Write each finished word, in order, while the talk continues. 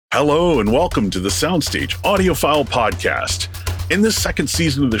Hello and welcome to the Soundstage Audiophile Podcast. In this second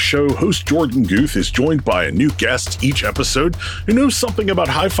season of the show, host Jordan Guth is joined by a new guest each episode who knows something about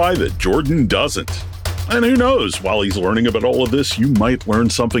hi-fi that Jordan doesn't. And who knows, while he's learning about all of this, you might learn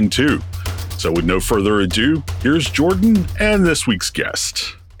something too. So with no further ado, here's Jordan and this week's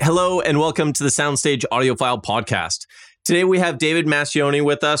guest. Hello and welcome to the Soundstage Audiophile Podcast. Today we have David Mascioni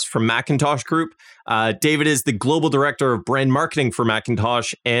with us from McIntosh Group. David is the global director of brand marketing for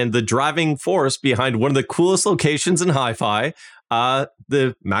McIntosh and the driving force behind one of the coolest locations in hi-fi,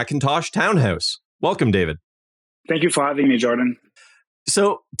 the McIntosh Townhouse. Welcome, David. Thank you for having me, Jordan.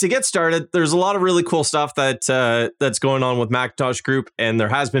 So to get started, there's a lot of really cool stuff that's going on with McIntosh Group, and there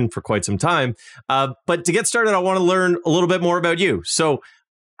has been for quite some time. But to get started, I want to learn a little bit more about you. So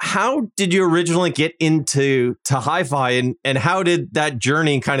how did you originally get into hi-fi, and how did that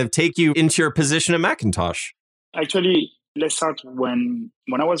journey kind of take you into your position at McIntosh? Actually, let's start when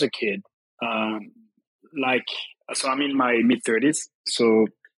I was a kid. So I'm in my mid-30s. So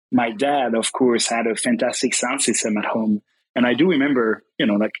my dad, of course, had a fantastic sound system at home. And I do remember,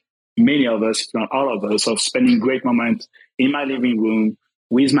 like many of us, if not all of us, of spending great moments in my living room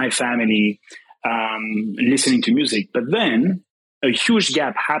with my family, listening to music. But then a huge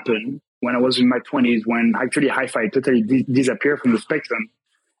gap happened when I was in my 20s, when actually hi-fi totally disappeared from the spectrum.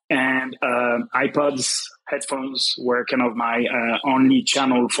 And iPods, headphones were kind of my only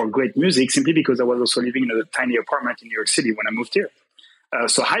channel for great music, simply because I was also living in a tiny apartment in New York City when I moved here.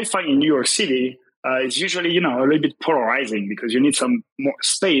 So hi-fi in New York City is usually, a little bit polarizing because you need some more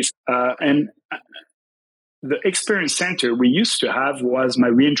space. And the experience center we used to have was my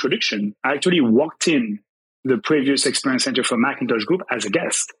reintroduction. I actually walked in the previous experience center for McIntosh Group as a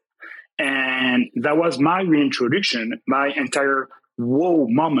guest. And that was my reintroduction, my entire whoa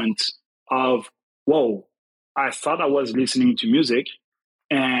moment of, whoa, I thought I was listening to music.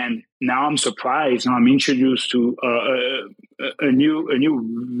 And now I'm surprised. Now I'm introduced to a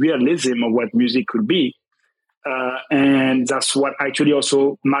new realism of what music could be. And that's what actually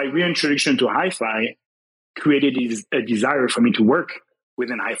also my reintroduction to hi-fi created a desire for me to work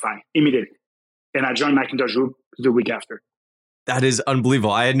within hi-fi immediately. And I joined McIntosh Group the week after. That is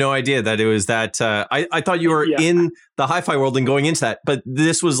unbelievable. I had no idea that it was that. I thought you were in the hi-fi world and going into that, but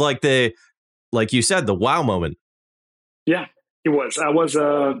this was like you said, the wow moment. Yeah, it was. I was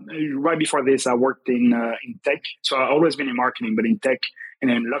right before this. I worked in tech, so I've always been in marketing, but in tech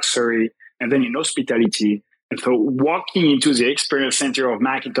and in luxury, and then in hospitality. And so walking into the experience center of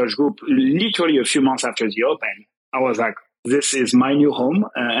McIntosh Group, literally a few months after the open, I was like, this is my new home,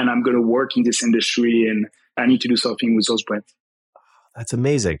 and I'm going to work in this industry, and I need to do something with those brands. That's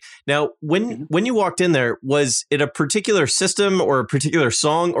amazing. Now, when you walked in there, was it a particular system or a particular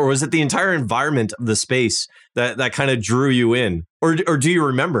song, or was it the entire environment of the space that kind of drew you in? Or do you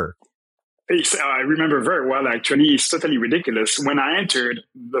remember? I remember very well, actually. It's totally ridiculous. When I entered,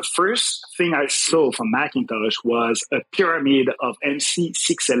 the first thing I saw from McIntosh was a pyramid of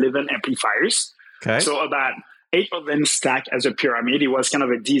MC611 amplifiers. Okay. So about 8 of them stacked as a pyramid. It was kind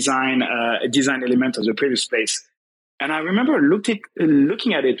of a design element of the previous space. And I remember looking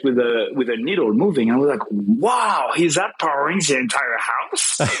at it with a needle moving. And I was like, wow, is that powering the entire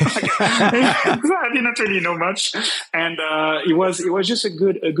house? I didn't really know much. And it was just a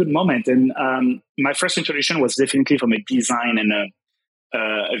good moment. And my first introduction was definitely from a design and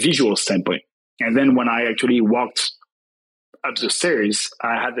a visual standpoint. And then when I actually walked up the stairs,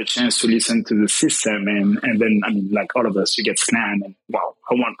 I had the chance to listen to the system, and then like all of us, you get slammed, and wow,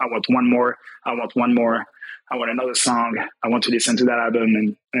 I want one more, I want another song, I want to listen to that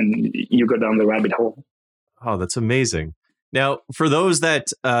album, and you go down the rabbit hole. Oh, that's amazing. Now, for those that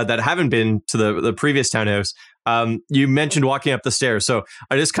haven't been to the previous townhouse, you mentioned walking up the stairs, so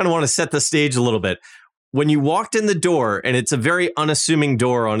I just kind of want to set the stage a little bit. When you walked in the door, and it's a very unassuming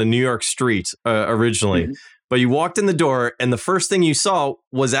door on a New York street originally. Mm-hmm. But you walked in the door, and the first thing you saw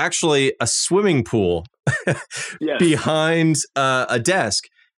was actually a swimming pool behind a desk.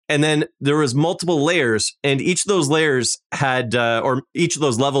 And then there was multiple layers, and each of those layers had, or each of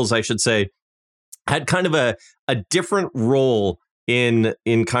those levels, I should say, had kind of a different role in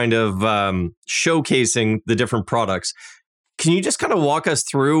kind of showcasing the different products. Can you just kind of walk us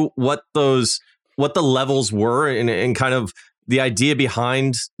through what the levels were and kind of the idea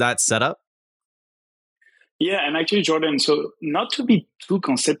behind that setup? Yeah, and actually, Jordan, so not to be too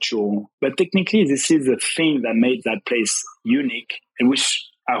conceptual, but technically this is the thing that made that place unique, and which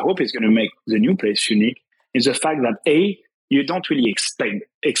I hope is going to make the new place unique, is the fact that you don't really expect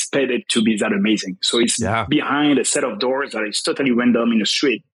it to be that amazing. So it's behind a set of doors that is totally random in the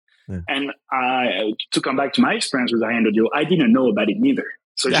street. Yeah. And to come back to my experience with the high-end audio, I didn't know about it neither.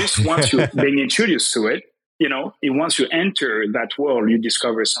 So just once you're being introduced to it, once you enter that world, you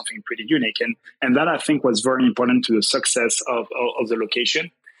discover something pretty unique. And that I think was very important to the success of the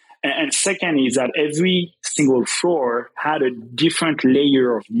location. And second is that every single floor had a different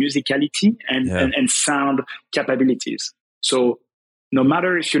layer of musicality and sound capabilities. So no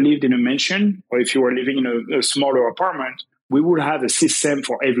matter if you lived in a mansion or if you were living in a smaller apartment, we would have a system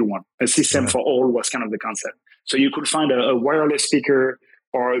for everyone. A system for all was kind of the concept. So you could find a wireless speaker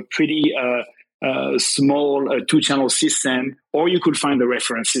or a pretty small 2-channel system, or you could find the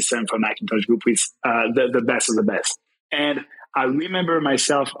reference system for McIntosh Group with the best of the best. And I remember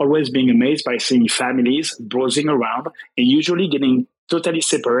myself always being amazed by seeing families browsing around and usually getting totally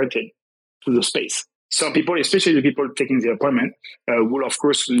separated to the space. Some people, especially the people taking the appointment, will of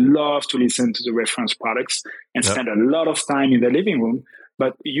course love to listen to the reference products and spend a lot of time in the living room.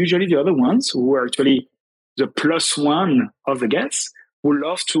 But usually the other ones who are actually the plus one of the guests would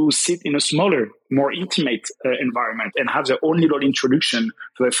love to sit in a smaller, more intimate environment and have their own little introduction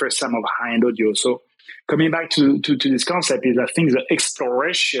for the first time of high-end audio. So coming back to this concept is I think the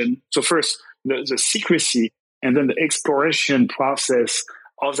exploration, so first the secrecy and then the exploration process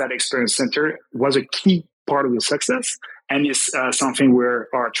of that experience center was a key part of the success, and is something we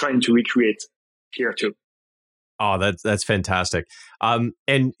are trying to recreate here too. Oh, that's fantastic.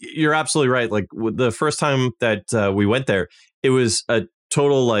 And you're absolutely right. Like the first time that we went there, it was a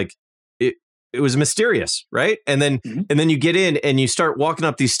total it was mysterious, right? And then you get in and you start walking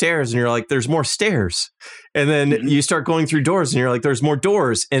up these stairs and you're like, there's more stairs. And then you start going through doors and you're like, there's more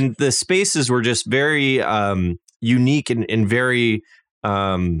doors. And the spaces were just very unique and very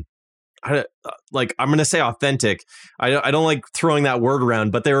I'm going to say authentic. I don't like throwing that word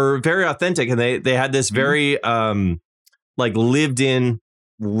around, but they were very authentic, and they had this very lived in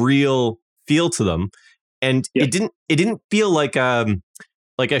real feel to them. And it didn't feel like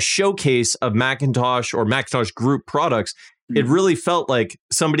a showcase of McIntosh or McIntosh Group products. It really felt like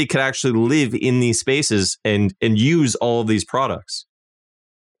somebody could actually live in these spaces and use all of these products.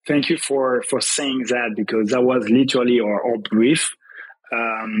 Thank you for saying that, because that was literally our brief.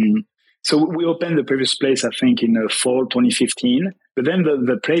 So we opened the previous place, I think, in fall 2015, but then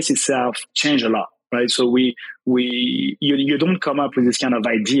the place itself changed a lot, right? So you don't come up with this kind of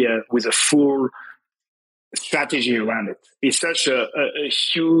idea with a full strategy around it. It's such a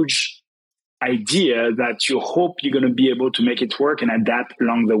huge idea that you hope you're going to be able to make it work and adapt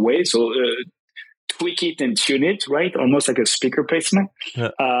along the way. So tweak it and tune it, right? Almost like a speaker placement.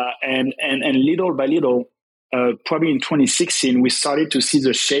 And little by little, probably in 2016, we started to see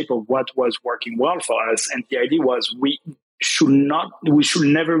the shape of what was working well for us. And the idea was we should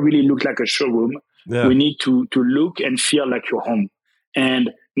never really look like a showroom. We need to look and feel like you're home.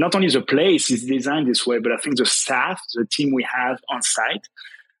 And not only the place is designed this way, but I think the staff, the team we have on site,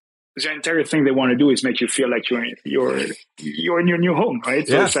 the entire thing they want to do is make you feel like you're in your new home, right?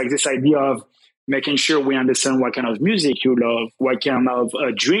 So it's like this idea of making sure we understand what kind of music you love, what kind of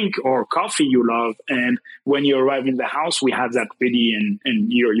drink or coffee you love. And when you arrive in the house, we have that ready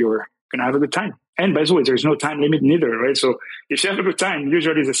and you're going to have a good time. And by the way, there's no time limit neither, right? So if you have a good time,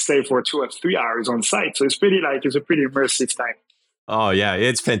 usually they stay for 2 or 3 hours on site. So it's a pretty immersive time. Oh yeah,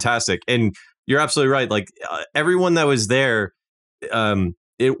 it's fantastic. And you're absolutely right. Like everyone that was there,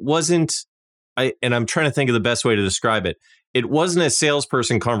 it wasn't, and I'm trying to think of the best way to describe it. It wasn't a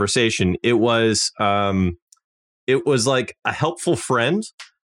salesperson conversation. It was like a helpful friend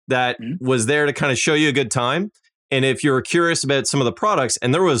that was there to kind of show you a good time. And if you were curious about some of the products,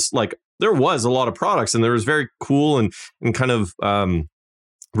 and there was a lot of products, and there was very cool and kind of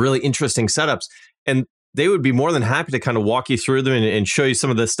really interesting setups. And they would be more than happy to kind of walk you through them and show you some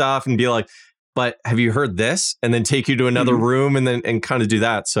of the stuff and be like, but have you heard this? And then take you to another room and kind of do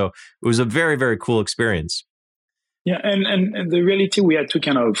that. So it was a very, very cool experience. Yeah. And the reality, we had two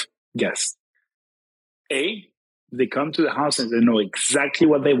kind of guests. They come to the house and they know exactly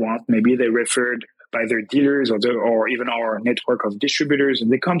what they want. Maybe they referred by their dealers or even our network of distributors,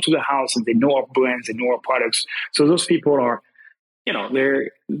 and they come to the house and they know our brands, they know our products. So those people are,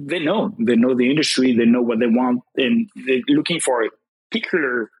 they know the industry, they know what they want, and they're looking for a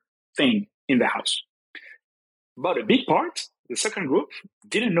particular thing in the house. But a big part, the second group,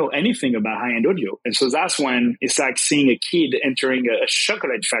 didn't know anything about high-end audio. And so that's when it's like seeing a kid entering a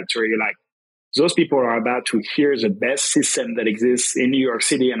chocolate factory. Like, those people are about to hear the best system that exists in New York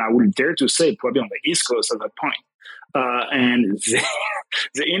City, and I would dare to say probably on the East Coast at that point. And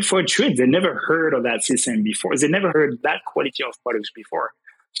the info treat, they never heard of that system before. They never heard that quality of products before.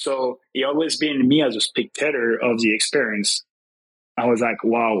 So it always been me as a spectator of the experience. I was like,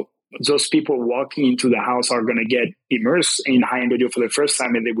 wow, those people walking into the house are going to get immersed in high-end audio for the first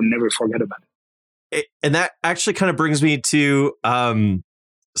time, and they will never forget about it. And that actually kind of brings me to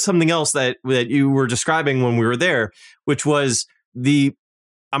something else that you were describing when we were there, which was I'm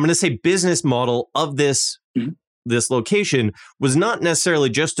going to say business model of this location was not necessarily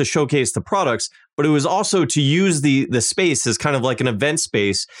just to showcase the products, but it was also to use the space as kind of like an event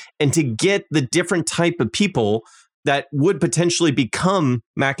space and to get the different type of people that would potentially become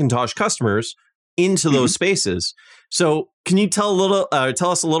McIntosh customers into those spaces. So can you tell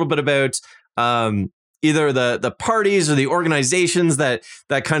us a little bit about either the parties or the organizations that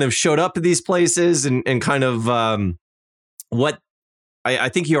kind of showed up at these places and kind of what I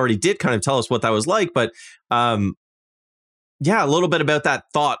think you already did kind of tell us what that was like, but a little bit about that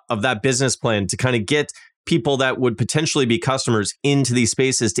thought of that business plan to kind of get people that would potentially be customers into these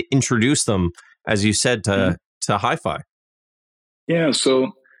spaces to introduce them, as you said, to hi-fi. Yeah,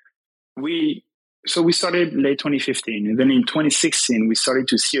 so we started late 2015, and then in 2016 we started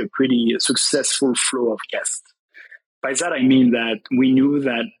to see a pretty successful flow of guests. By that I mean that we knew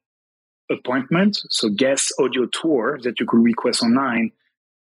that appointment, so guest audio tour that you could request online,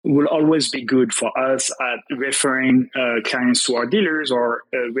 will always be good for us at referring clients to our dealers or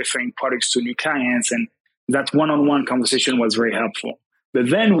referring products to new clients. And that one-on-one conversation was very helpful. But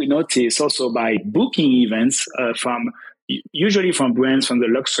then we noticed also by booking events usually from brands from the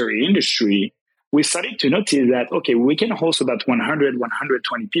luxury industry, we started to notice that, okay, we can host about 100,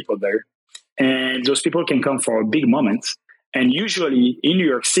 120 people there. And those people can come for big moments. And usually in New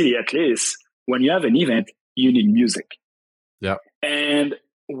York City, at least, when you have an event, you need music. Yeah. And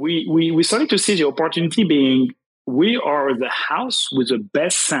we started to see the opportunity being, we are the house with the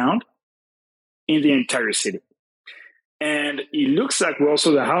best sound in the entire city. And it looks like we're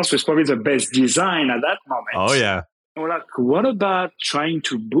also the house with probably the best design at that moment. Oh, yeah. And we're like, what about trying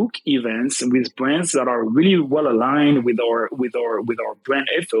to book events with brands that are really well aligned with our brand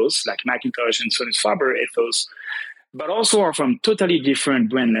ethos, like McIntosh and Sonus Faber ethos, but also are from totally different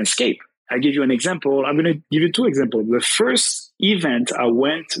brand landscape. I'll give you an example. I'm going to give you two examples. The first event I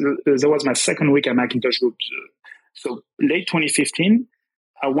went, that was my second week at McIntosh Group. So late 2015,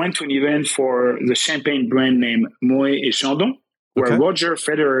 I went to an event for the champagne brand named Moët et Chandon, where Roger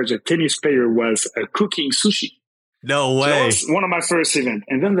Federer, the tennis player, was cooking sushi. No way. So that was one of my first events.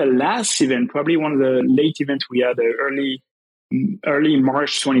 And then the last event, probably one of the late events we had early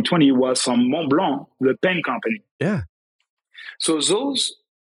March 2020, was from Montblanc, the pen company. Yeah. So those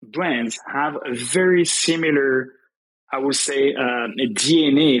brands have a very similar, I would say, a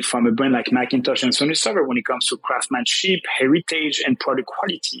DNA from a brand like McIntosh and Sonus Faber when it comes to craftsmanship, heritage, and product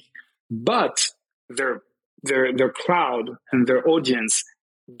quality. But their crowd and their audience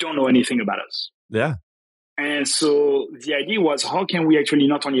don't know anything about us. Yeah. And so the idea was, how can we actually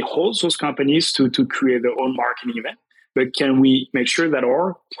not only hold those companies to create their own marketing event, but can we make sure that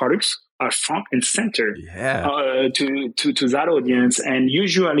our products are front and center to that audience? And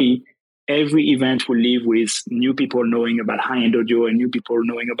usually every event will leave with new people knowing about high-end audio and new people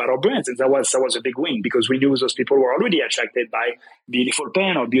knowing about our brands. And that was a big win, because we knew those people were already attracted by beautiful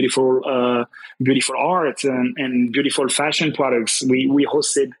pen or beautiful art and beautiful fashion products. We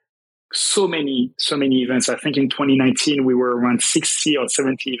hosted so many events. I think in 2019, we were around 60 or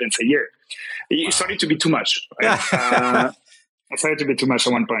 70 events a year. It started to be too much. Right? It started to be too much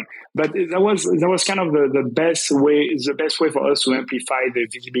at one point. But that was kind of the best way for us to amplify the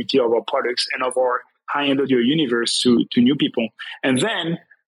visibility of our products and of our high-end audio universe to new people. And then,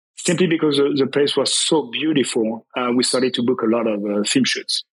 simply because the place was so beautiful, we started to book a lot of film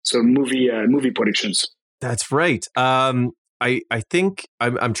shoots, so movie productions. That's right. I think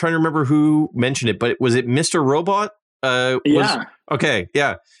I'm trying to remember who mentioned it, but was it Mr. Robot? Yeah. Okay.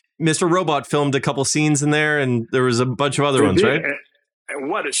 Yeah. Mr. Robot filmed a couple scenes in there, and there was a bunch of other ones, right?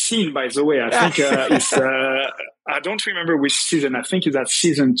 What a scene, by the way. I think it's, I don't remember which season. I think it's at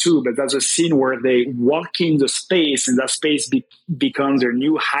season 2, but that's a scene where they walk in the space, and that space becomes their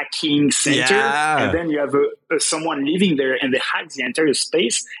new hacking center. Yeah. And then you have someone living there, and they hack the entire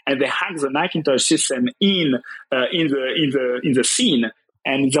space, and they hack the McIntosh system in the scene.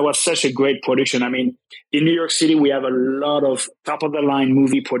 And that was such a great production. I mean, in New York City, we have a lot of top-of-the-line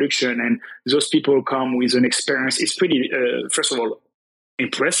movie production, and those people come with an experience. It's pretty, first of all,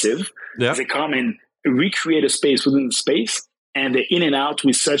 impressive. Yeah. They come and recreate a space within the space, and they're in and out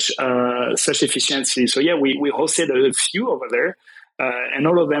with such efficiency. So yeah, we hosted a few over there, and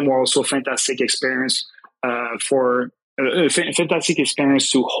all of them were also fantastic experience fantastic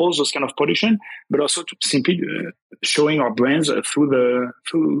experience to host those kind of production, but also to simply showing our brands through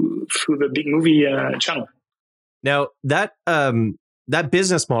the big movie channel. Now that that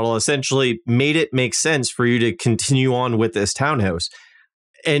business model essentially made it make sense for you to continue on with this townhouse.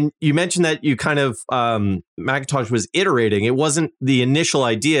 And you mentioned that you kind of, McIntosh was iterating. It wasn't the initial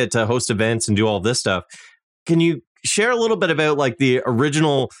idea to host events and do all this stuff. Can you share a little bit about like the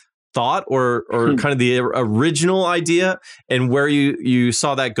original thought or kind of the original idea and where you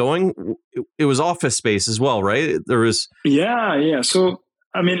saw that going? It was office space as well, right? There was. Yeah. So,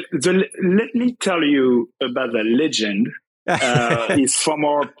 I mean, let me tell you about the legend. It's from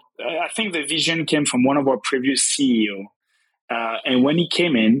I think the vision came from one of our previous CEO. And when he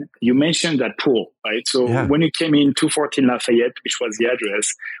came in, you mentioned that pool, right? So when you came in 214 Lafayette, which was the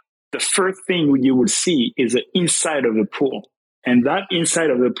address, the first thing you will see is the inside of the pool. And that inside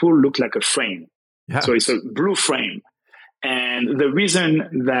of the pool looked like a frame. Yeah. So it's a blue frame. And the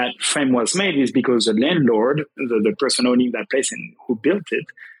reason that frame was made is because the landlord, the person owning that place and who built it,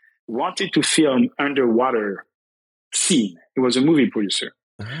 wanted to film underwater scene. He was a movie producer.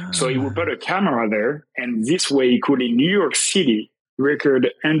 So he would put a camera there, and this way he could, in New York City, record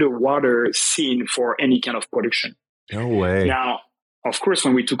underwater scene for any kind of production. No way. Now, of course,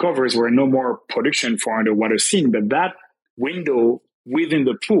 when we took over, there were no more production for underwater scene, but that window within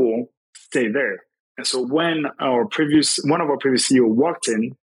the pool stayed there. And so when one of our previous CEO walked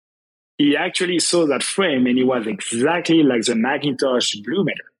in, he actually saw that frame, and it was exactly like the McIntosh Blue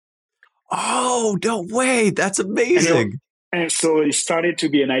Matter. Oh, no way. That's amazing. And so it started to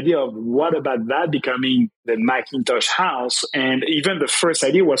be an idea of what about that becoming the McIntosh house. And even the first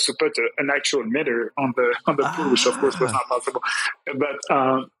idea was to put an actual meter on the pool, which of course was not possible.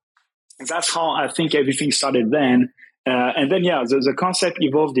 But that's how I think everything started then. And then, the concept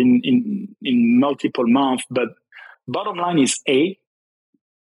evolved in multiple months. But bottom line is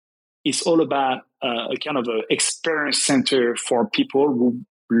it's all about a kind of an experience center for people who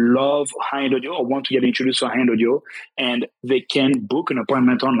love high-end audio or want to get introduced to high-end audio, and they can book an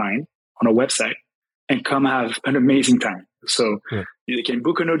appointment online on a website and come have an amazing time. So they can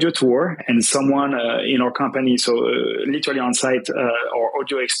book an audio tour, and someone in our company, so literally on site, our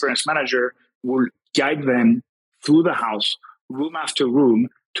audio experience manager will guide them through the house, room after room,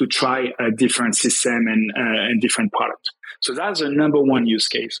 to try a different system and different product. So that's the number one use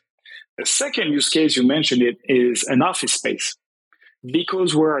case. The second use case, you mentioned it, is an office space.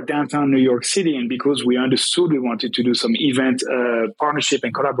 Because we're downtown New York City and because we understood we wanted to do some event partnership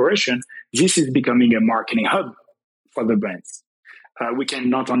and collaboration, this is becoming a marketing hub for the brands. We can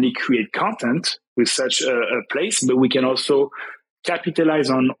not only create content with such a place, but we can also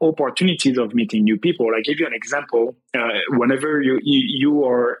capitalize on opportunities of meeting new people. I'll give you an example. Whenever you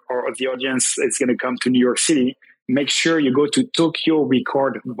or the audience is going to come to New York City, make sure you go to Tokyo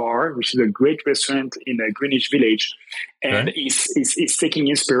Record Bar, which is a great restaurant in Greenwich Village. And it's taking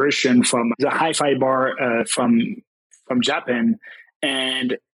inspiration from the hi-fi bar from Japan.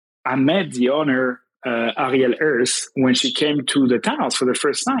 And I met the owner, Ariel Earth, when she came to the townhouse for the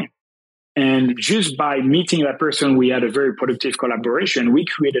first time. And just by meeting that person, we had a very productive collaboration. We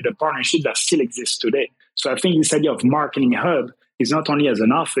created a partnership that still exists today. So I think this idea of marketing hub is not only as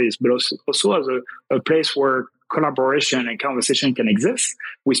an office, but also as a place where collaboration and conversation can exist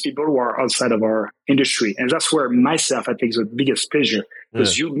with people who are outside of our industry. And that's where myself, I take the biggest pleasure,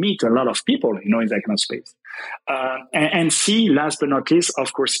 because you meet a lot of people, in that kind of space. And C, last but not least,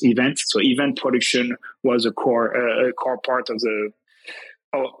 of course, events. So event production was a core part of the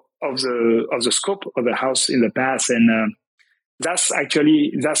scope of the house in the past. And that's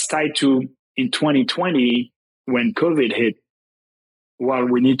tied to in 2020 when COVID hit. While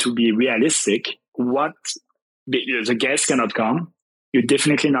we need to be realistic, the guests cannot come. You're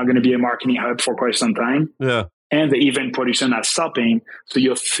definitely not going to be a marketing hub for quite some time. Yeah. And the event production are stopping. So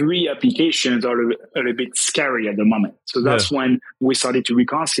your three applications are a little bit scary at the moment. So that's when we started to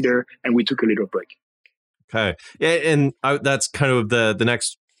reconsider and we took a little break. Okay. Yeah, and that's kind of the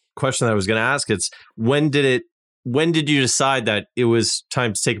next question that I was going to ask. It's when did you decide that it was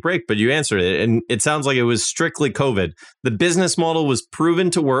time to take a break? But you answered it. And it sounds like it was strictly COVID. The business model was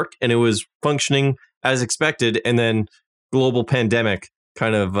proven to work and it was functioning as expected. And then global pandemic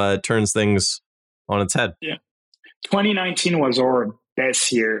kind of turns things on its head. Yeah. 2019 was our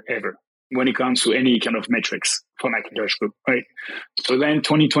best year ever when it comes to any kind of metrics for McIntosh Group, right? So then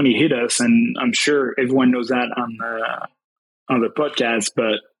 2020 hit us, and I'm sure everyone knows that on the podcast,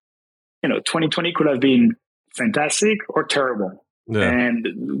 but 2020 could have been fantastic or terrible. Yeah. And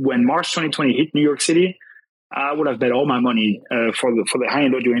when March 2020 hit New York City, I would have bet all my money for the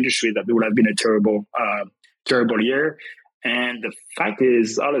high-end audio industry that it would have been a terrible year. And the fact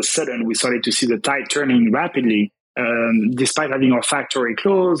is, all of a sudden, we started to see the tide turning rapidly, despite having our factory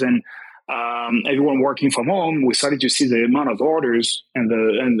closed. And everyone working from home, we started to see the amount of orders and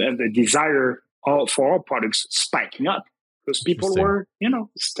the desire for our products spiking up because people were,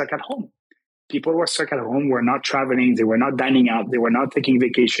 stuck at home. People were stuck at home, were not traveling, they were not dining out, they were not taking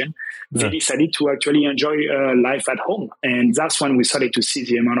vacation. They decided to actually enjoy life at home. And that's when we started to see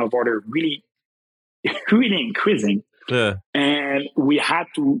the amount of order really, really increasing. Yeah. And we had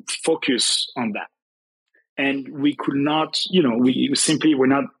to focus on that. And we could not, we simply were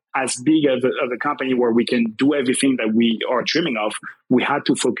not as big of a company where we can do everything that we are dreaming of. We had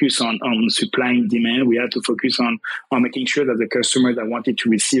to focus on supplying demand. We had to focus on making sure that the customers that wanted to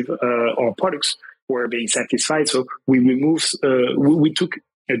receive our products were being satisfied. So we removed, we took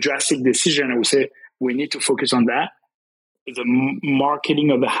a drastic decision. I would say we need to focus on that. The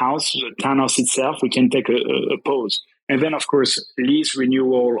marketing of the house, the townhouse itself, we can take a pause. And then, of course, lease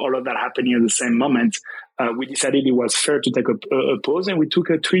renewal, all of that happening at the same moment. We decided it was fair to take a pause, and we took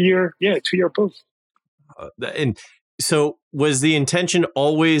a 2-year pause. And so was the intention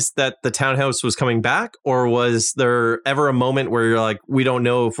always that the townhouse was coming back, or was there ever a moment where you're like, we don't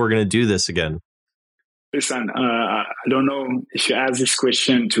know if we're going to do this again? Listen, I don't know if you ask this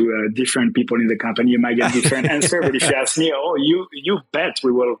question to different people in the company, you might get different answer. But if you ask me, you bet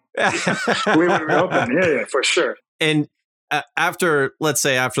we will reopen. Yeah, for sure. And let's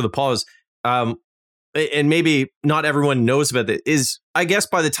say after the pause, and maybe not everyone knows about it, is I guess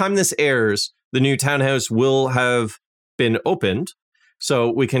by the time this airs, the new townhouse will have been opened.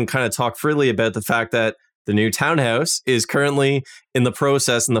 So we can kind of talk freely about the fact that the new townhouse is currently in the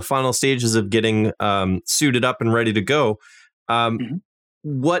process in the final stages of getting suited up and ready to go.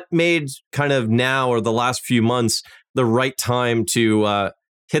 What made kind of now or the last few months the right time to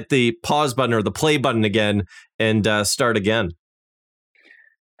hit the pause button or the play button again and start again?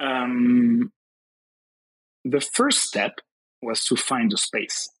 The first step was to find the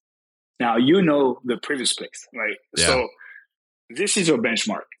space. Now, the previous place, right? Yeah. So this is your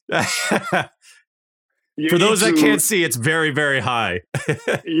benchmark. For those that can't see, it's very, very high.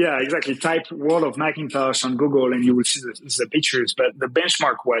 Yeah, exactly. Type World of McIntosh on Google and you will see the pictures. But the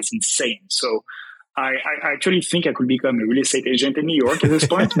benchmark was insane. So I actually think I could become a real estate agent in New York at this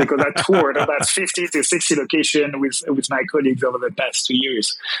point because I toured about 50 to 60 locations with my colleagues over the past 2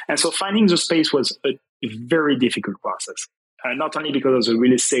 years. And so finding the space was a very difficult process. Not only because of the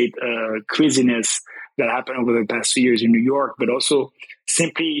real estate craziness that happened over the past 2 years in New York, but also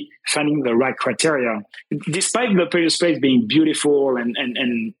simply finding the right criteria. Despite the previous place being beautiful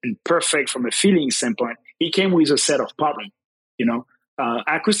and perfect from a feeling standpoint, it came with a set of problems.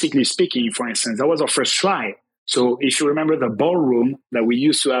 Acoustically speaking, for instance, that was our first try. So if you remember the ballroom that we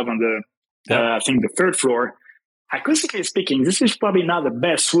used to have on I think the third floor, acoustically speaking, this is probably not the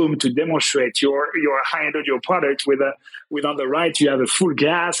best room to demonstrate your high-end audio product with on the right, you have a full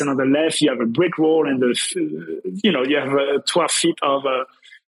glass, and on the left, you have a brick wall, and you have 12 feet of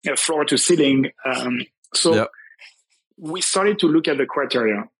floor to ceiling. We started to look at the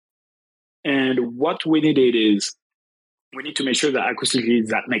criteria, and what we needed is we need to make sure that acoustically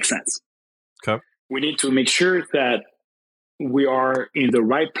that makes sense. Okay. We need to make sure that we are in the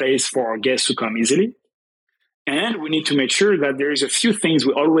right place for our guests to come easily. And we need to make sure that there is a few things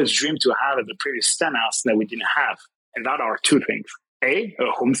we always dreamed to have at the previous townhouse that we didn't have. And that are two things. A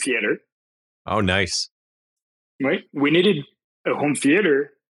home theater. Oh, nice. Right? We needed a home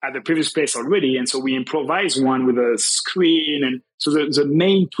theater at the previous place already. And so we improvised one with a screen. And so the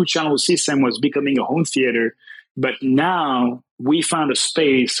main 2-channel system was becoming a home theater. But now we found a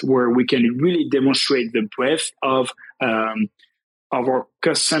space where we can really demonstrate the breadth of our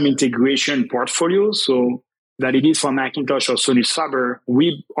custom integration portfolio. So that it is for McIntosh or Sonus Faber,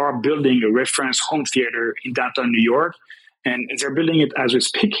 we are building a reference home theater in downtown New York. And they're building it as we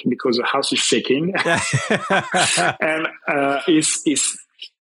speak because the house is shaking. And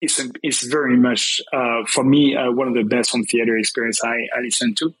it's very much, for me, one of the best home theater experience I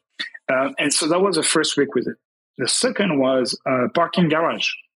listened to. And so that was the first requisite. The second was parking garage.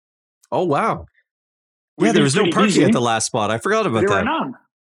 Oh, wow. Yeah, there was no parking at the last spot. I forgot about that. There were none.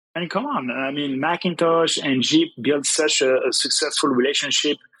 And come on, I mean, McIntosh and Jeep built such a successful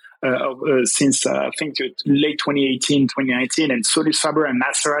relationship since, I think, late 2018, 2019, and Sonus Faber and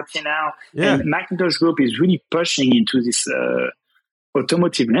Maserati now. Yeah. And McIntosh Group is really pushing into this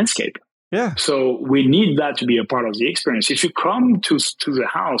automotive landscape. Yeah. So we need that to be a part of the experience. If you come to the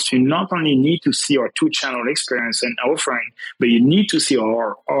house, you not only need to see our 2-channel experience and offering, but you need to see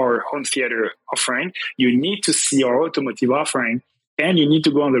our home theater offering. You need to see our automotive offering. And you need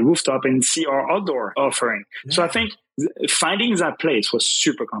to go on the rooftop and see our outdoor offering. Yeah. So I think finding that place was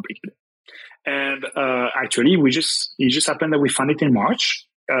super complicated. And actually, it just happened that we found it in March.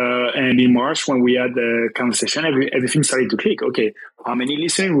 And in March, when we had the conversation, everything started to click. Okay, how many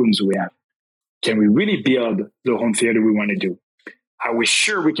listening rooms do we have? Can we really build the home theater we want to do? Are we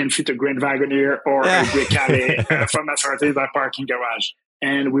sure we can fit a Grand Wagoneer or a Grey Calais from a certain parking garage?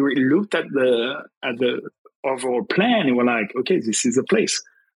 And we looked at the overall plan and we're like, okay, this is a place.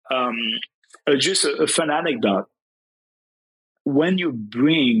 Just a fun anecdote. When you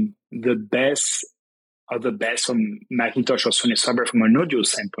bring the best of the best from McIntosh or Sonus Faber from an audio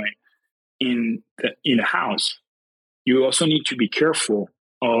standpoint in a house, you also need to be careful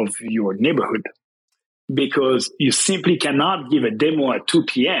of your neighborhood, because you simply cannot give a demo at 2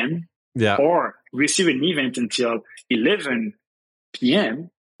 p.m. or receive an event until 11 p.m.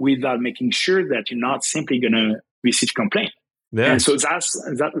 without making sure that you're not simply going to receive complaint. Yeah. And so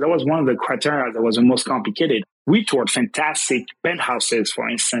that was one of the criteria that was the most complicated. We toured fantastic penthouses, for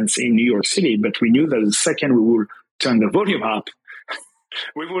instance, in New York City, but we knew that the second we will turn the volume up,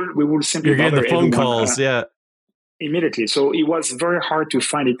 we will simply bother the phone calls, immediately. So it was very hard to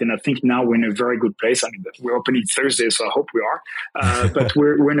find it, and I think now we're in a very good place. I mean, we're opening Thursday, so I hope we are. But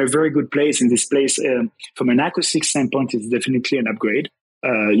we're in a very good place. In this place, from an acoustic standpoint, it's definitely an upgrade.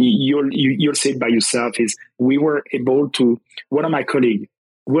 You'll say it by yourself. Is we were able to. One of my colleagues,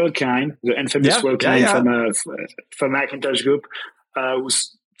 Will Kine, the infamous Will Kine from McIntosh Group,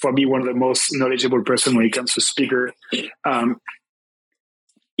 who's for me one of the most knowledgeable person when it comes to speaker.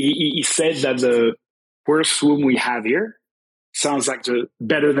 He said that the worst room we have here sounds like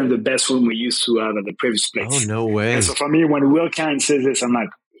better than the best room we used to have at the previous place. Oh, no way. And so for me, when Will Kine says this, I'm like,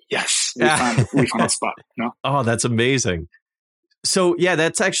 yes, we found a spot. You know? Oh, that's amazing. So, yeah,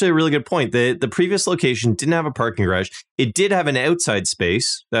 that's actually a really good point. The previous location didn't have a parking garage. It did have an outside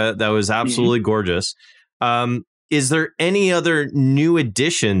space that was absolutely gorgeous. Is there any other new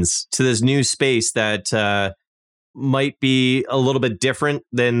additions to this new space that might be a little bit different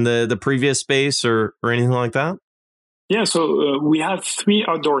than the previous space or anything like that? Yeah, so we have 3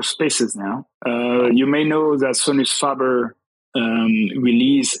 outdoor spaces now. You may know that Sonus Faber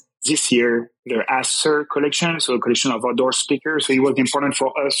released this year their Aster collection, so a collection of outdoor speakers. So it was important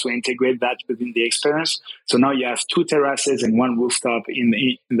for us to integrate that within the experience. So now you have 2 terraces and 1 rooftop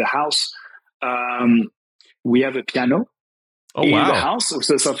in the house. We have a piano in the house.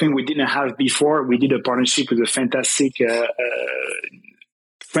 So something we didn't have before. We did a partnership with a fantastic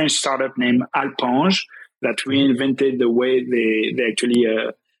French startup named Alpange that reinvented the way they actually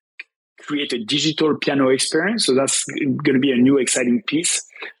create a digital piano experience. So that's going to be a new exciting piece.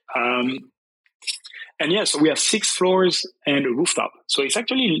 And yeah, so we have 6 floors and a rooftop. So it's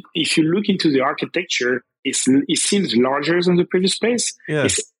actually, if you look into the architecture, it seems larger than the previous space. Yeah.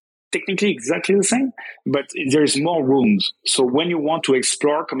 It's technically exactly the same, but there's more rooms. So when you want to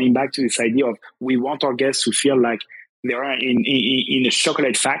explore, coming back to this idea of we want our guests to feel like they are in a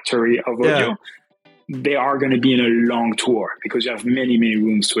chocolate factory of audio, they are going to be in a long tour because you have many, many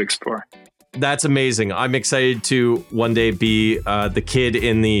rooms to explore. That's amazing. I'm excited to one day be the kid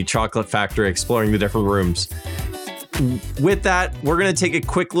in the chocolate factory exploring the different rooms. With that, we're going to take a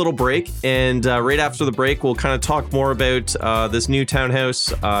quick little break. And right after the break, we'll kind of talk more about this new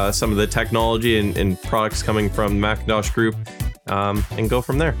townhouse, some of the technology and products coming from the McIntosh Group, and go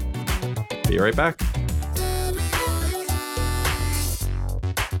from there. Be right back.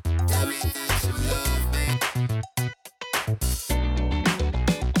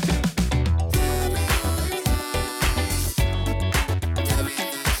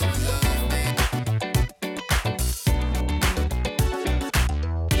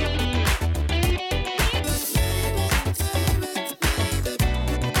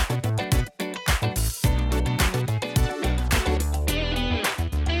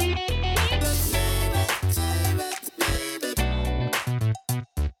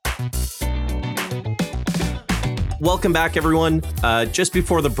 Welcome back, everyone. Just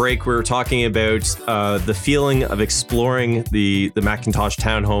before the break, we were talking about the feeling of exploring the McIntosh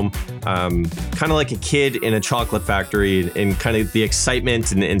townhome, kind of like a kid in a chocolate factory, and kind of the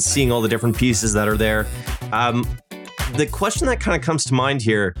excitement and seeing all the different pieces that are there. The question that kind of comes to mind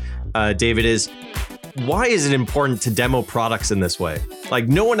here, David, is why is it important to demo products in this way? Like,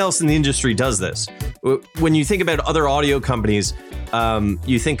 no one else in the industry does this. When you think about other audio companies,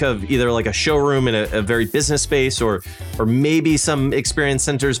 you think of either like a showroom in a very business space or maybe some experience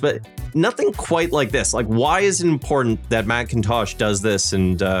centers, but nothing quite like this. Like, why is it important that McIntosh does this,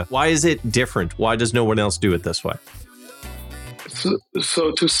 and why is it different? Why does no one else do it this way?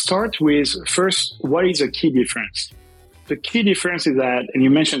 So to start with, first, what is a key difference? The key difference is that, and you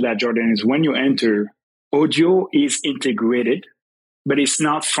mentioned that, Jordan, is when you enter, audio is integrated, but it's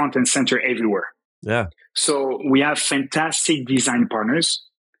not front and center everywhere. Yeah. So we have fantastic design partners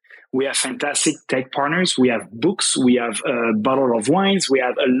We have fantastic tech partners. We have books. We have a bottle of wines. We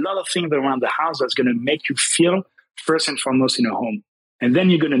have a lot of things around the house that's going to make you feel first and foremost in a home. And then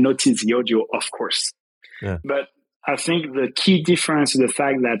you're going to notice the audio, of course. Yeah. But I think the key difference is the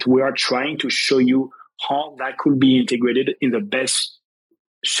fact that we are trying to show you how that could be integrated in the best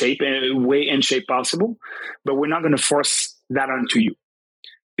way and shape possible. But we're not going to force that onto you,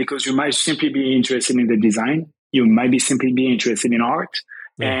 because you might simply be interested in the design. You might be simply be interested in art.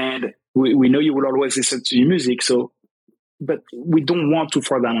 And we know you will always listen to your music. But we don't want to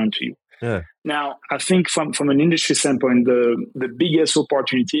force that onto you. Yeah. Now, I think from an industry standpoint, the biggest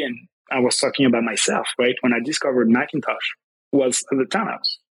opportunity, and I was talking about myself, right? When I discovered McIntosh was the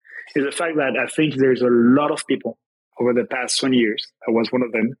townhouse, is the fact that I think there's a lot of people over the past 20 years, I was one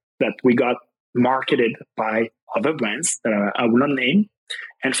of them, that we got marketed by other brands that I will not name.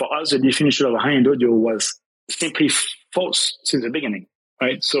 And for us, the definition of high-end audio was simply false since the beginning,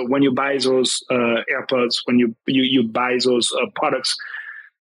 right? So when you buy those AirPods, when you buy those products,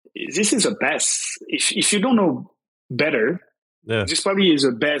 this is the best. If you don't know better, this probably is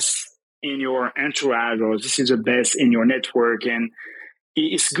the best in your entourage, or this is the best in your network, and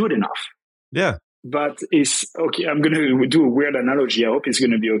it's good enough. Yeah. But it's okay. I'm going to do a weird analogy. I hope it's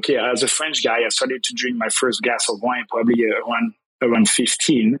going to be okay. As a French guy, I started to drink my first glass of wine probably around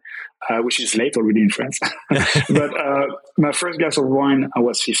 15, which is late already in France. But my first glass of wine, I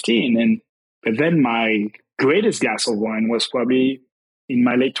was 15. But then my greatest glass of wine was probably in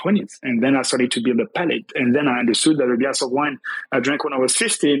my late 20s. And then I started to build a palate. And then I understood that a glass of wine I drank when I was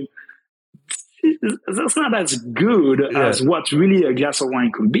 15, that's not as good as what really a glass of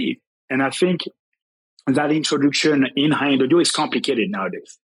wine could be. And I think that introduction in high-end audio is complicated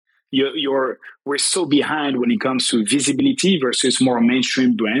nowadays. We're so behind when it comes to visibility versus more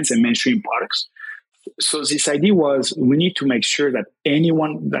mainstream brands and mainstream products. So this idea was, we need to make sure that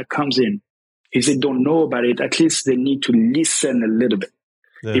anyone that comes in, if they don't know about it, at least they need to listen a little bit.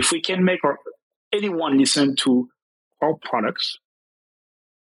 Yeah. If we can make anyone listen to our products,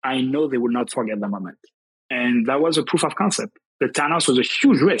 I know they will not forget the moment. And that was a proof of concept. The townhouse was a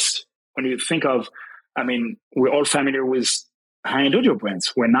huge risk. When you think of, we're all familiar with high-end audio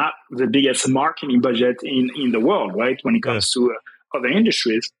brands. We're not the biggest marketing budget in the world, right? When it comes to other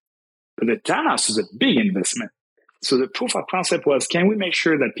industries. But the townhouse is a big investment. So the proof of concept was, can we make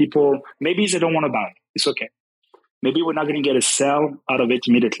sure that people, maybe they don't want to buy, it's okay. Maybe we're not going to get a sale out of it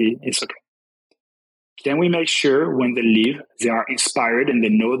immediately, it's okay. Can we make sure when they leave, they are inspired and they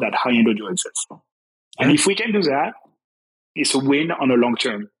know that high-end audio exists? And if we can do that, it's a win on the long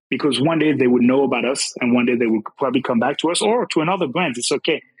term. Because one day they would know about us, and one day they will probably come back to us or to another brand. It's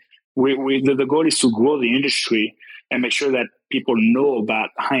okay. The goal is to grow the industry and make sure that people know about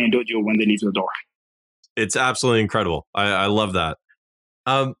high-end audio when they leave the door. It's absolutely incredible. I love that.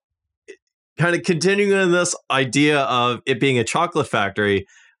 Kind of continuing on this idea of it being a chocolate factory,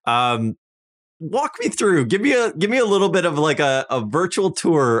 walk me through. Give me a little bit of like a virtual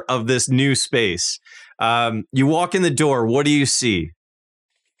tour of this new space. You walk in the door. What do you see?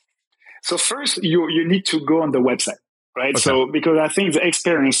 So first, you need to go on the website, right? Okay. So because I think the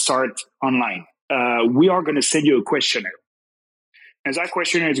experience starts online. We are going to send you a questionnaire. And that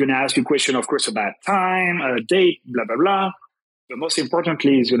questionnaire is going to ask you a question, of course, about time, date, blah, blah, blah. But most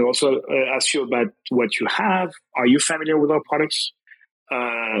importantly, it's going to also ask you about what you have. Are you familiar with our products?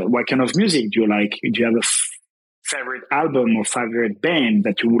 What kind of music do you like? Do you have a favorite album or favorite band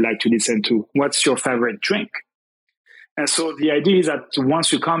that you would like to listen to? What's your favorite drink? And so the idea is that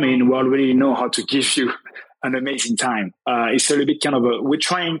once you come in, we already know how to give you an amazing time. It's a little bit kind of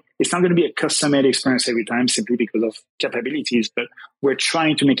it's not going to be a custom-made experience every time simply because of capabilities, but we're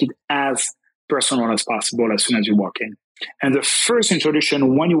trying to make it as personal as possible as soon as you walk in. And the first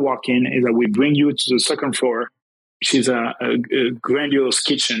introduction when you walk in is that we bring you to the second floor, which is a grandiose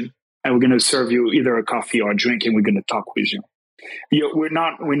kitchen, and we're going to serve you either a coffee or a drink, and we're going to talk with you. We're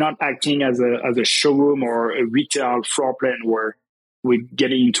not acting as a showroom or a retail floor plan where we're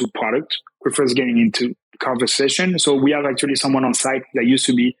getting into product. We're first getting into conversation. So we have actually someone on site that used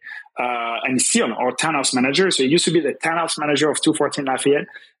to be, and still our townhouse manager. So he used to be the townhouse manager of 214 Lafayette,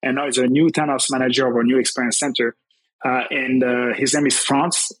 and now he's a new townhouse manager of our new experience center. And his name is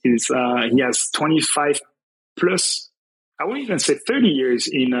France. He has 25 plus, I wouldn't even say 30 years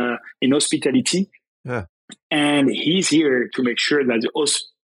in hospitality. Yeah. And he's here to make sure that the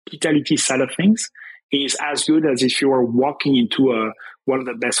hospitality side of things is as good as if you were walking into one of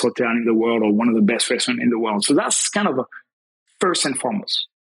the best hotels in the world or one of the best restaurants in the world. So that's kind of first and foremost,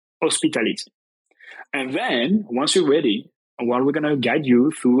 hospitality. And then once you're ready, we're going to guide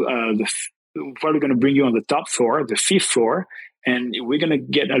you through we're going to bring you on the top floor, the fifth floor, And we're going to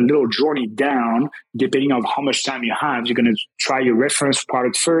get a little journey down, depending on how much time you have. You're going to try your reference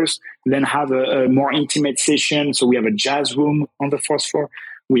product first, then have a more intimate session. So we have a jazz room on the first floor.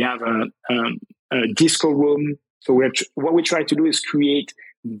 We have a disco room. So what we try to do is create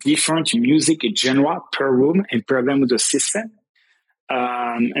different music genre per room and pair them with the system.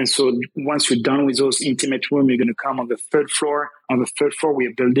 And so once you're done with those intimate rooms, you're going to come on the third floor. On the third floor, we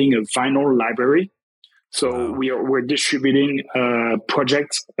are building a vinyl library. So we're distributing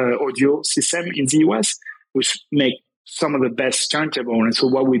Project audio system in the US, which make some of the best turntable. And so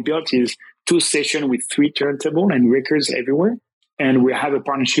what we built is 2 stations with 3 turntable and records everywhere. And we have a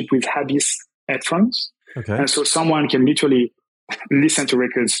partnership with Habis headphones. Okay. And so someone can literally listen to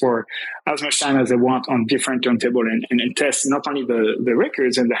records for as much time as they want on different turntable and test not only the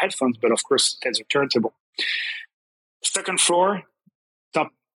records and the headphones, but of course test the turntable. Second floor,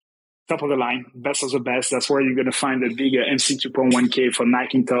 top of the line, best of the best. That's where you're going to find the big MC 2.1K from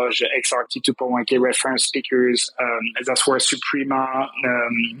McIntosh, XRT 2.1K reference speakers. That's where Suprema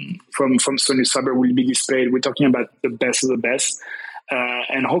from Sonus Faber will be displayed. We're talking about the best of the best.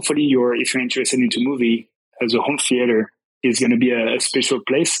 And hopefully, if you're interested into movie, as a home theater is going to be a special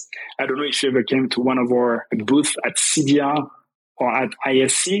place. I don't know if you ever came to one of our booths at CDR or at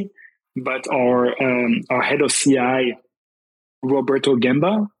ISC, but our head of CI, Roberto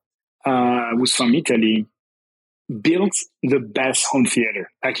Gamba, who's from Italy, built the best home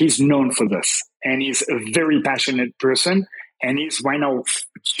theater. Like, he's known for this, and he's a very passionate person, and he's right now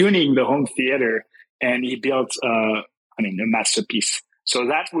tuning the home theater, and he built, a masterpiece. So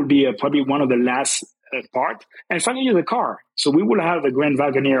that will be probably one of the last part. And finally, the car. So we will have a Grand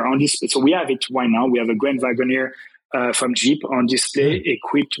Wagoneer on display. So we have it right now. We have a Grand Wagoneer from Jeep on display,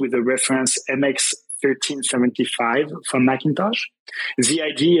 equipped with the reference MX 1375 from McIntosh. The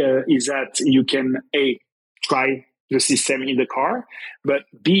idea is that you can A, try the system in the car, but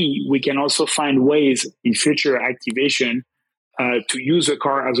B, we can also find ways in future activation to use the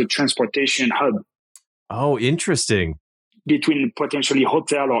car as a transportation hub. Oh, interesting. Between potentially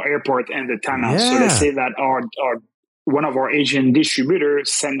hotel or airport and the townhouse. So let's say that our one of our Asian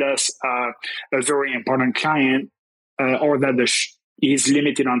distributors send us a very important client, or that is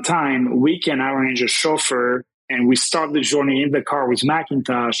limited on time. We can arrange a chauffeur, and we start the journey in the car with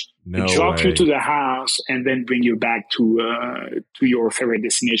McIntosh, drop you to the house, and then bring you back to your favorite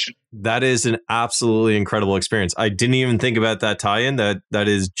destination. That is an absolutely incredible experience. I didn't even think about that tie-in. That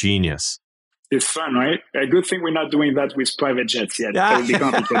is genius. It's fun, right? A good thing we're not doing that with private jets yet. That would be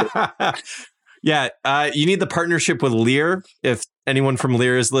complicated. You need the partnership with Lear. If anyone from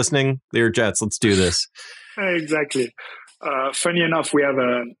Lear is listening, Lear Jets, let's do this. Exactly. Funny enough, we have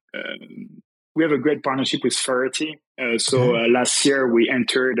a great partnership with Ferretti. Last year we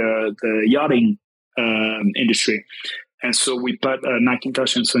entered the yachting industry. And so we put a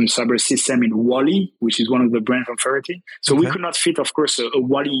McIntosh and Sonus Faber system in Wally, which is one of the brands from Ferretti. So we could not fit, of course, a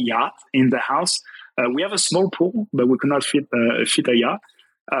Wally yacht in the house. We have a small pool, but we could not fit a yacht.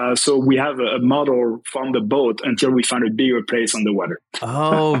 So we have a model from the boat until we find a bigger place on the water.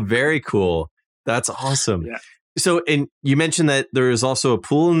 Oh, very cool. That's awesome. Yeah. So, and you mentioned that there is also a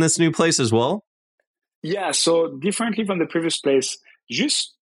pool in this new place as well? Yeah. So differently from the previous place,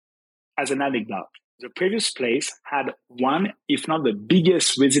 just as an anecdote, the previous place had one, if not the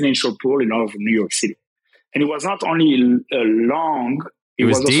biggest residential pool in all of New York City. And it was not only long, it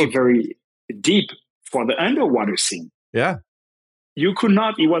was also very deep for the underwater scene. Yeah.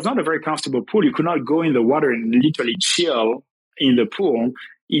 It was not a very comfortable pool. You could not go in the water and literally chill in the pool.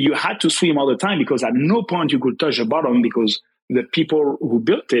 You had to swim all the time because at no point you could touch the bottom because the people who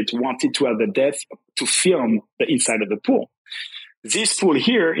built it wanted to have the depth to film the inside of the pool. This pool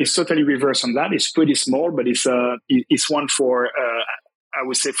here is totally reverse on that. It's pretty small, but it's one for, I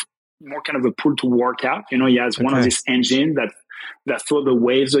would say, more kind of a pool to work out. You know, he has one of these engines that throw the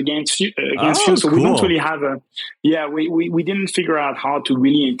waves against you. So cool. we don't really have we didn't figure out how to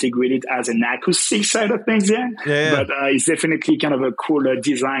really integrate it as an acoustic side of things yet. But it's definitely kind of a cool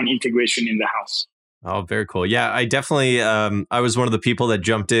design integration in the house. Oh, very cool. Yeah, I definitely, I was one of the people that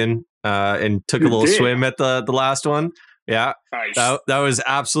jumped in and took a little swim at the last one. Yeah, nice. That was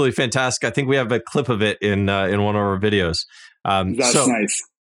absolutely fantastic. I think we have a clip of it in one of our videos. That's nice.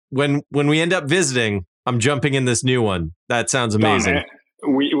 When we end up visiting, I'm jumping in this new one. That sounds amazing.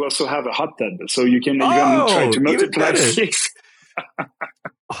 We also have a hot tub, so you can even try to multiply 6.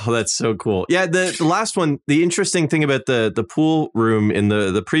 Oh, that's so cool. Yeah, the last one, the interesting thing about the pool room in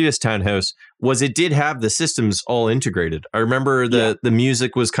the previous townhouse was it did have the systems all integrated. I remember the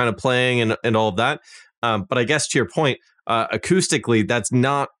music was kind of playing and all of that. But I guess to your point, acoustically, that's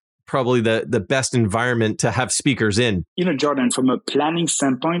not probably the best environment to have speakers in. Jordan, from a planning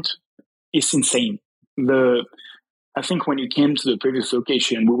standpoint, it's insane. I think when you came to the previous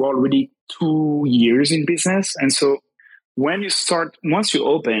location, we were already 2 years in business. And so once you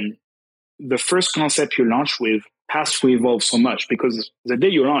open, the first concept you launch with has to evolve so much, because the day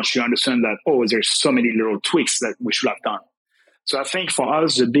you launch, you understand that, there's so many little tweaks that we should have done. So I think for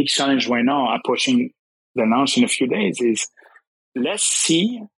us, the big challenge right now, approaching the launch in a few days, is let's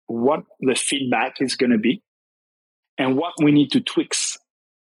see what the feedback is going to be and what we need to tweak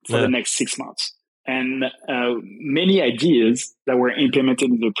for the next 6 months. And many ideas that were implemented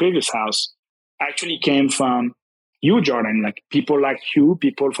in the previous house actually came from you, Jordan, like people like you,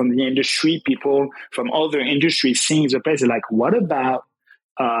 people from the industry, people from other industries seeing the place. Like, what about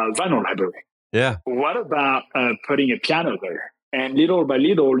vinyl library? Yeah. What about putting a piano there? And little by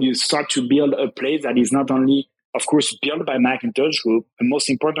little, you start to build a place that is not only, of course, built by McIntosh Group, but most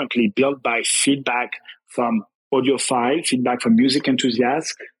importantly, built by feedback from audiophile, feedback from music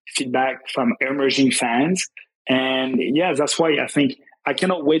enthusiasts, feedback from emerging fans. And yeah, that's why I think I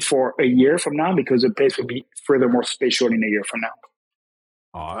cannot wait for a year from now, because the place will be furthermore spatial in a year from now.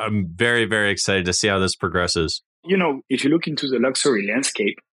 I'm very, very excited to see how this progresses. If you look into the luxury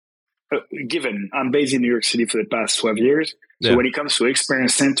landscape, given I'm based in New York City for the past 12 years, so when it comes to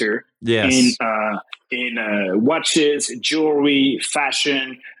experience center, in watches, jewelry,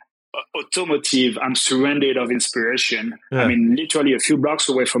 fashion, automotive, I'm surrounded of inspiration. I mean, literally a few blocks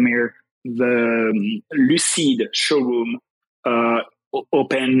away from here, the Lucid showroom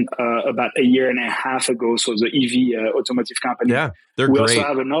opened about a year and a half ago. So the EV automotive company. Yeah, they're we great. Also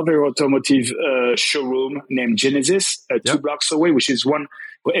have another automotive showroom named Genesis, 2 blocks away, which is one.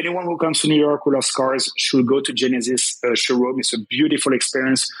 Anyone who comes to New York who loves cars should go to Genesis showroom. It's a beautiful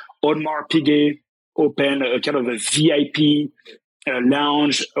experience. Audemars Piguet opened kind of a VIP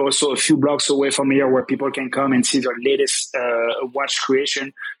lounge, also a few blocks away from here, where people can come and see their latest watch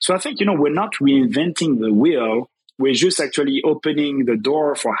creation. So I think, we're not reinventing the wheel. We're just actually opening the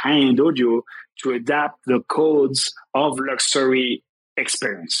door for high-end audio to adapt the codes of luxury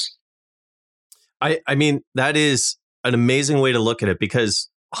experience. I mean, that is an amazing way to look at it, because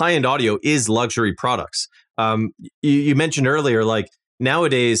high-end audio is luxury products. You mentioned earlier, like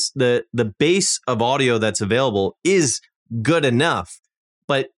nowadays, the base of audio that's available is good enough,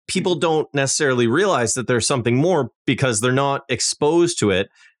 but people don't necessarily realize that there's something more because they're not exposed to it.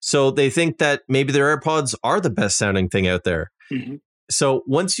 So they think that maybe their AirPods are the best sounding thing out there. Mm-hmm. So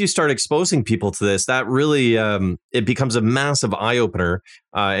once you start exposing people to this, that really, it becomes a massive eye opener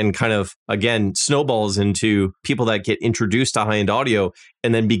and kind of, again, snowballs into people that get introduced to high-end audio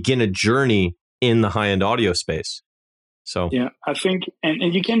and then begin a journey in the high-end audio space. So yeah, I think,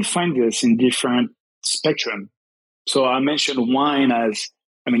 and you can find this in different spectrum. So I mentioned wine as,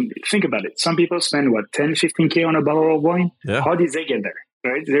 think about it. Some people spend 10, 15K on a bottle of wine. Yeah. How did they get there?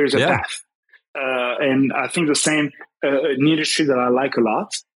 Right? There's a path. And I think the same, an industry that I like a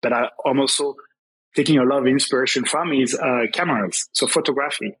lot, that I'm also taking a lot of inspiration from, is cameras. So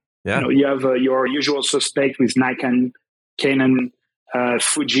photography. Yeah. You have your usual suspect with Nikon, Canon,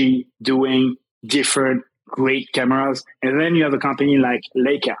 Fuji doing different great cameras. And then you have a company like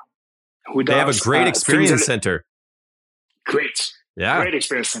Leica, who does, they have a great experience center. Great. Yeah. Great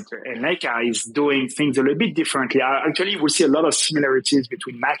experience center. And Leica is doing things a little bit differently. Actually, we see a lot of similarities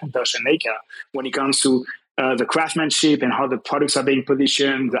between McIntosh and Leica when it comes to the craftsmanship and how the products are being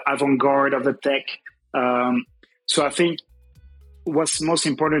positioned, the avant-garde of the tech. So I think what's most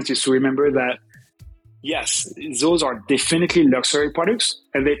important is to remember that, yes, those are definitely luxury products,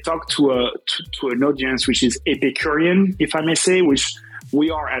 and they talk to an audience which is Epicurean, if I may say, which we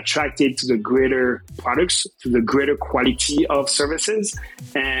are attracted to the greater products, to the greater quality of services.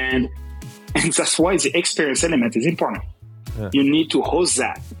 And that's why the experience element is important. Yeah. You need to host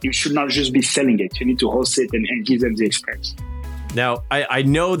that. You should not just be selling it. You need to host it and give them the experience. Now, I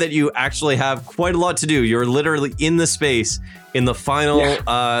know that you actually have quite a lot to do. You're literally in the space in the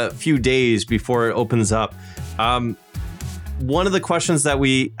final few days before it opens up. One of the questions that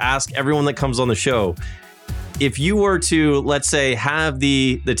we ask everyone that comes on the show, if you were to, let's say, have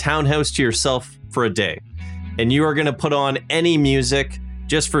the townhouse to yourself for a day, and you are going to put on any music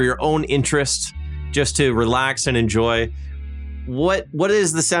just for your own interest, just to relax and enjoy, what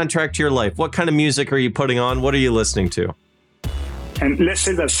is the soundtrack to your life? What kind of music are you putting on? What are you listening to? And let's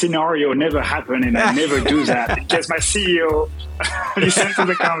say that scenario never happened, and I never do that in case my CEO listens to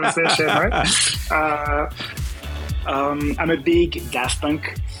the conversation, right? I'm a big Daft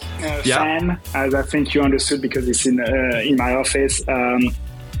Punk fan, as I think you understood because it's in my office.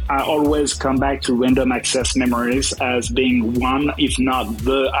 I always come back to Random Access Memories as being one, if not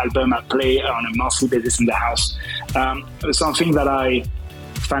the album I play on a monthly basis in the house. Something that I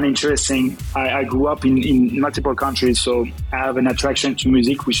find interesting, I grew up in multiple countries, so I have an attraction to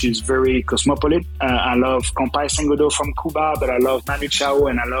music which is very cosmopolitan. I love Compay Sengodo from Cuba, but I love Manu Chao,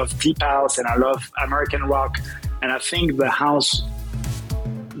 and I love Deep House, and I love American rock. And I think the house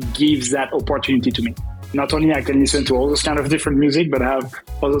gives that opportunity to me. Not only I can listen to all those kind of different music, but I have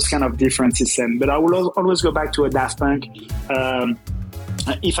all those kind of different systems. But I will always go back to a Daft Punk.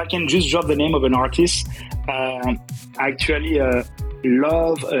 If I can just drop the name of an artist, I actually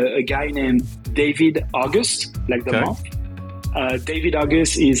love a guy named David August, like the month. David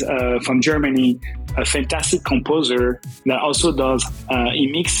August is from Germany, a fantastic composer that also does,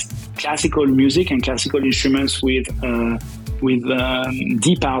 he mixes classical music and classical instruments with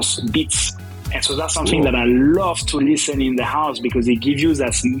deep house beats. And so that's something that I love to listen in the house, because it gives you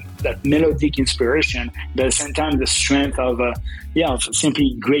that melodic inspiration, but at the same time, the strength of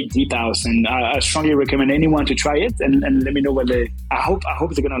simply great deep house. And I strongly recommend anyone to try it and let me know what I hope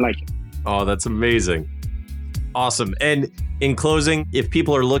they're going to like it. Oh, that's amazing. Awesome. And in closing, if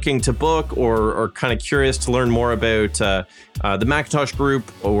people are looking to book or kind of curious to learn more about the McIntosh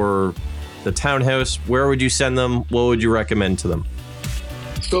group or the Townhouse, where would you send them? What would you recommend to them?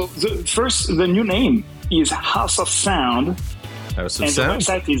 So the new name is House of Sound. House of and Sound.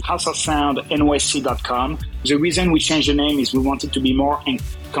 The website is houseofsoundnyc.com. The reason we changed the name is we wanted to be more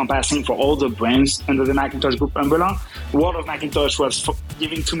encompassing for all the brands under the McIntosh Group umbrella. World of McIntosh was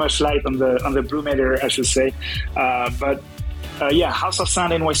giving too much light on the blue matter, I should say.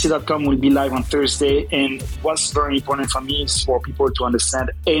 houseofsoundnyc.com will be live on Thursday. And what's very important for me is for people to understand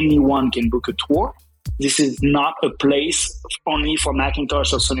anyone can book a tour. This is not a place only for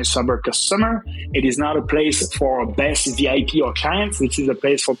McIntosh or Sonus Faber customer. It is not a place for best VIP or clients. This is a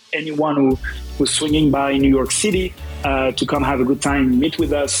place for anyone who's swinging by New York City to come have a good time, meet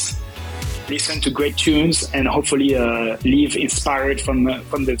with us, listen to great tunes, and hopefully leave inspired from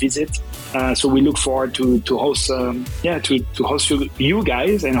the visit. So we look forward to host to host you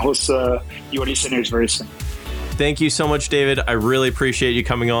guys and host your listeners very soon. Thank you so much, David. I really appreciate you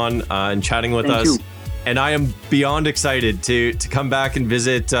coming on and chatting with us. You. And I am beyond excited to come back and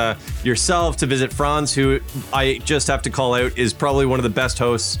visit yourself, to visit Franz, who I just have to call out is probably one of the best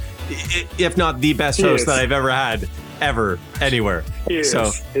hosts, if not the best host that I've ever had, anywhere.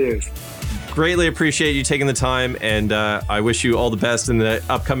 So greatly appreciate you taking the time, and I wish you all the best in the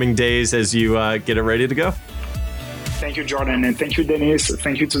upcoming days as you get it ready to go. Thank you, Jordan, and thank you, Dennis.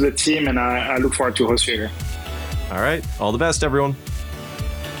 Thank you to the team, and I look forward to host you here. All right. All the best, everyone.